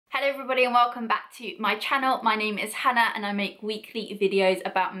Hello everybody and welcome back to my channel. My name is Hannah and I make weekly videos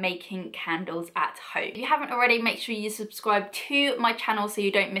about making candles at home. If you haven't already, make sure you subscribe to my channel so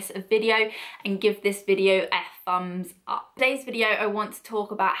you don't miss a video and give this video a thumbs up. Today's video I want to talk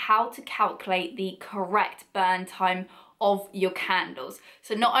about how to calculate the correct burn time of your candles.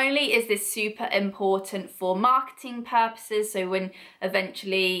 So not only is this super important for marketing purposes, so when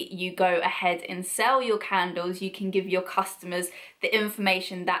eventually you go ahead and sell your candles, you can give your customers the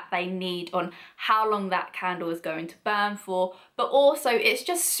information that they need on how long that candle is going to burn for, but also it's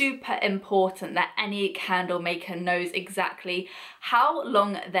just super important that any candle maker knows exactly how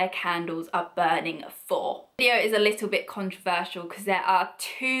long their candles are burning for. The video is a little bit controversial because there are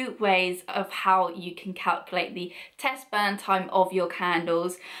two ways of how you can calculate the test burn time of your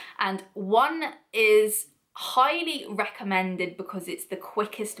candles, and one is highly recommended because it's the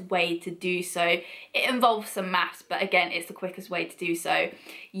quickest way to do so. It involves some maths, but again, it's the quickest way to do so.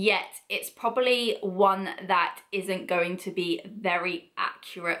 Yet it's probably one that isn't going to be very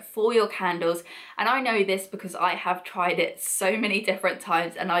accurate for your candles. And I know this because I have tried it so many different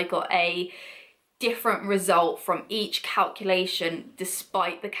times and I got a different result from each calculation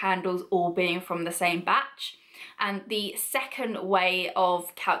despite the candles all being from the same batch. And the second way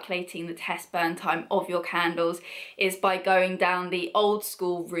of calculating the test burn time of your candles is by going down the old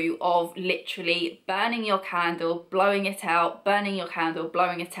school route of literally burning your candle, blowing it out, burning your candle,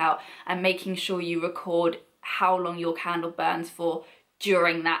 blowing it out, and making sure you record how long your candle burns for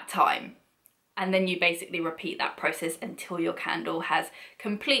during that time. And then you basically repeat that process until your candle has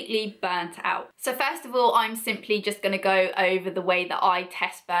completely burnt out. So first of all, I'm simply just going to go over the way that I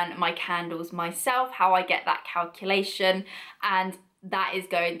test burn my candles myself, how I get that calculation, and that is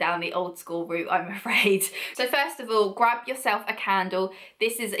going down the old school route, I'm afraid. So first of all, grab yourself a candle.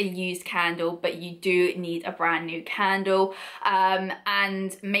 This is a used candle, but you do need a brand new candle,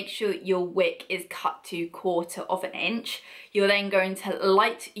 and make sure your wick is cut to 1/4 inch. You're then going to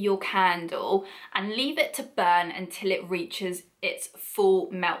light your candle and leave it to burn until it reaches its full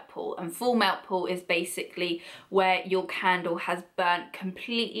melt pool. And full melt pool is basically where your candle has burnt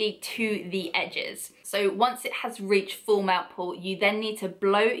completely to the edges. So once it has reached full melt pool, you then need to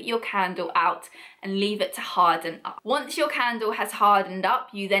blow your candle out and leave it to harden up. Once your candle has hardened up,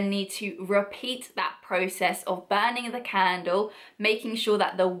 you then need to repeat that process of burning the candle, making sure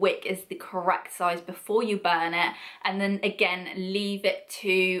that the wick is the correct size before you burn it, and then again leave it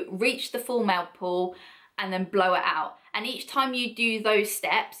to reach the full melt pool and then blow it out. And each time you do those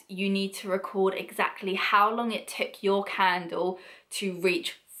steps, you need to record exactly how long it took your candle to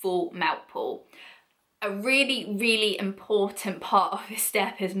reach full melt pool. A really important part of this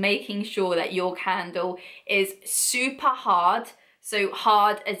step is making sure that your candle is super hard. So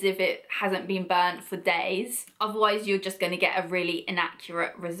hard as if it hasn't been burnt for days. Otherwise, you're just going to get a really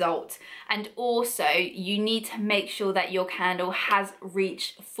inaccurate result. And also, you need to make sure that your candle has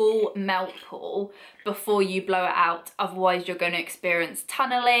reached full melt pool before you blow it out. Otherwise, you're going to experience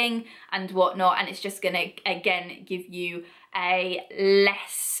tunneling and whatnot. And it's just going to, again, give you a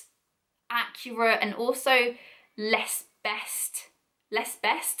less accurate and also least best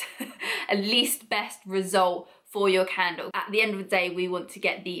result for your candle. At the end of the day, we want to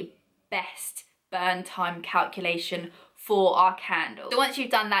get the best burn time calculation for our candle. So once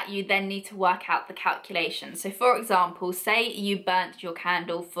you've done that, you then need to work out the calculation. So for example, say you burnt your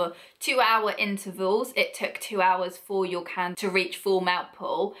candle for 2-hour intervals. It took 2 hours for your candle to reach full melt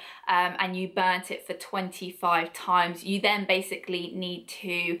pool, and you burnt it for 25 times. You then basically need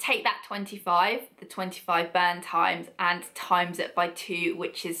to take that 25 burn times, and times it by 2,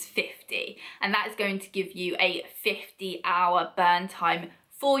 which is 50. And that is going to give you a 50-hour burn time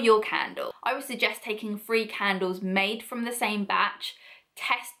for your candle. I would suggest taking 3 candles made from the same batch,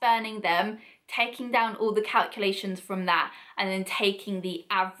 test burning them, taking down all the calculations from that, and then taking the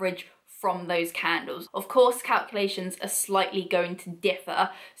average from those candles. Of course, calculations are slightly going to differ,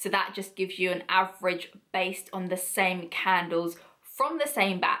 so that just gives you an average based on the same candles from the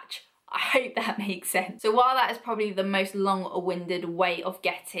same batch. I hope that makes sense. So while that is probably the most long-winded way of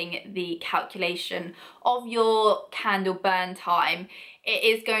getting the calculation of your candle burn time, it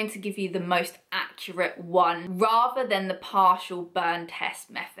is going to give you the most accurate one rather than the partial burn test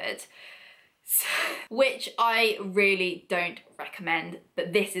method, which I really don't recommend,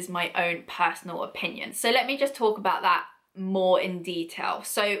 but this is my own personal opinion. So let me just talk about that more in detail.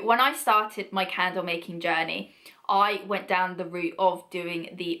 So when I started my candle making journey, I went down the route of doing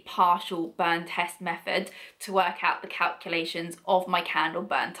the partial burn test method to work out the calculations of my candle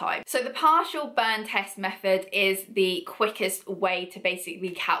burn time. So the partial burn test method is the quickest way to basically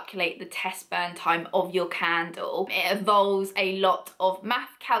calculate the test burn time of your candle. It involves a lot of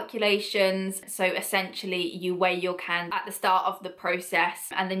math calculations. So essentially you weigh your candle at the start of the process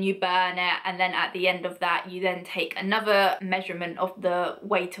and then you burn it, and then at the end of that you then take another measurement of the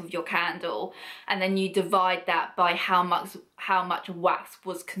weight of your candle, and then you divide that by how much wax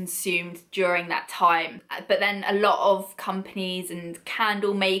was consumed during that time. But then a lot of companies and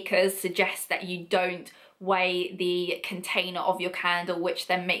candle makers suggest that you don't weigh the container of your candle, which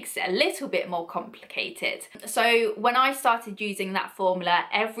then makes it a little bit more complicated. So when I started using that formula,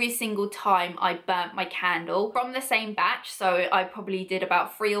 every single time I burnt my candle from the same batch, so I probably did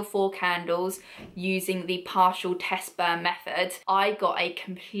about 3 or 4 candles using the partial test burn method, I got a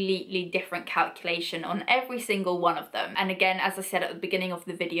completely different calculation on every single one of them. And again, as I said at the beginning of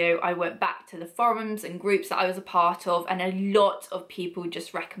the video, I went back to the forums and groups that I was a part of, and a lot of people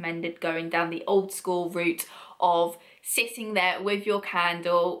just recommended going down the old school route of sitting there with your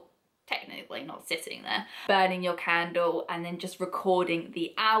candle, technically not sitting there, burning your candle, and then just recording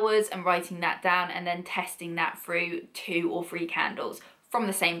the hours and writing that down, and then testing that through 2 or 3 candles from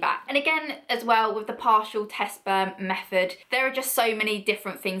the same batch. And again, as well, with the partial test burn method, there are just so many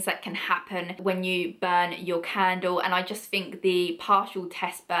different things that can happen when you burn your candle, and I just think the partial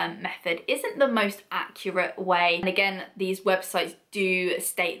test burn method isn't the most accurate way. And again, these websites do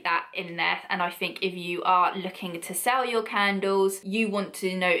state that in there, and I think if you are looking to sell your candles, you want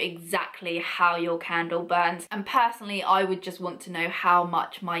to know exactly how your candle burns. And personally, I would just want to know how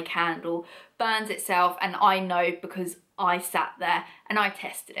much my candle burns itself, and I know because I sat there and I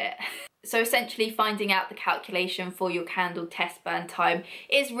tested it. So essentially finding out the calculation for your candle test burn time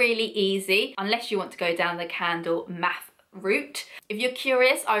is really easy, unless you want to go down the candle math route. If you're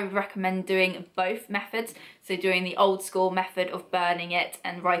curious, I would recommend doing both methods. So doing the old school method of burning it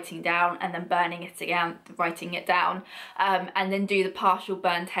and writing down, and then burning it again, writing it down, and then do the partial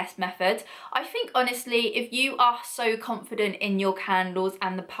burn test method. I think honestly, if you are so confident in your candles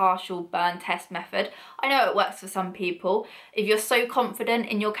and the partial burn test method, I know it works for some people. If you're so confident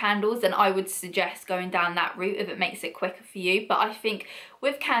in your candles, then I would suggest going down that route if it makes it quicker for you. But I think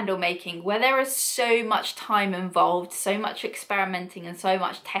with candle making, where there is so much time involved, so much experimenting and so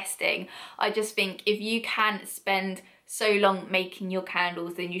much testing, I just think if you can spend so long making your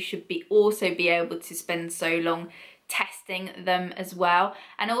candles, then you should also be able to spend so long testing them as well.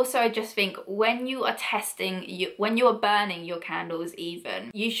 And also I just think when you are when you are burning your candles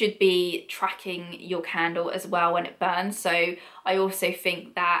even, you should be tracking your candle as well when it burns. So I also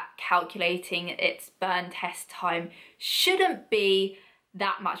think that calculating its burn test time shouldn't be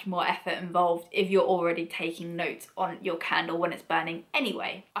that much more effort involved if you're already taking notes on your candle when it's burning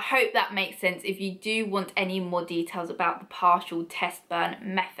anyway. I hope that makes sense. If you do want any more details about the partial test burn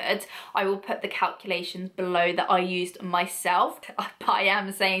method, I will put the calculations below that I used myself. But I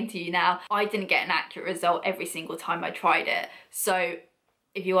am saying to you now, I didn't get an accurate result every single time I tried it. So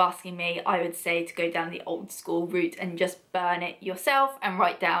if you're asking me, I would say to go down the old school route and just burn it yourself and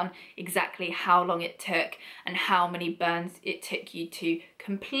write down exactly how long it took and how many burns it took you to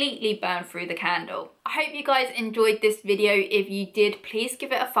completely burn through the candle. I hope you guys enjoyed this video. If you did, please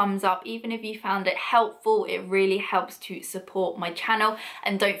give it a thumbs up. Even if you found it helpful, it really helps to support my channel.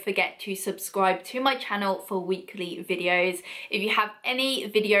 And don't forget to subscribe to my channel for weekly videos. If you have any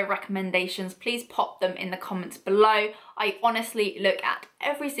video recommendations, please pop them in the comments below. I honestly look at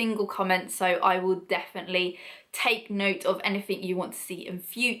every single comment, so I will definitely take note of anything you want to see in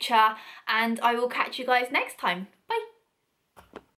future. And I will catch you guys next time. Bye.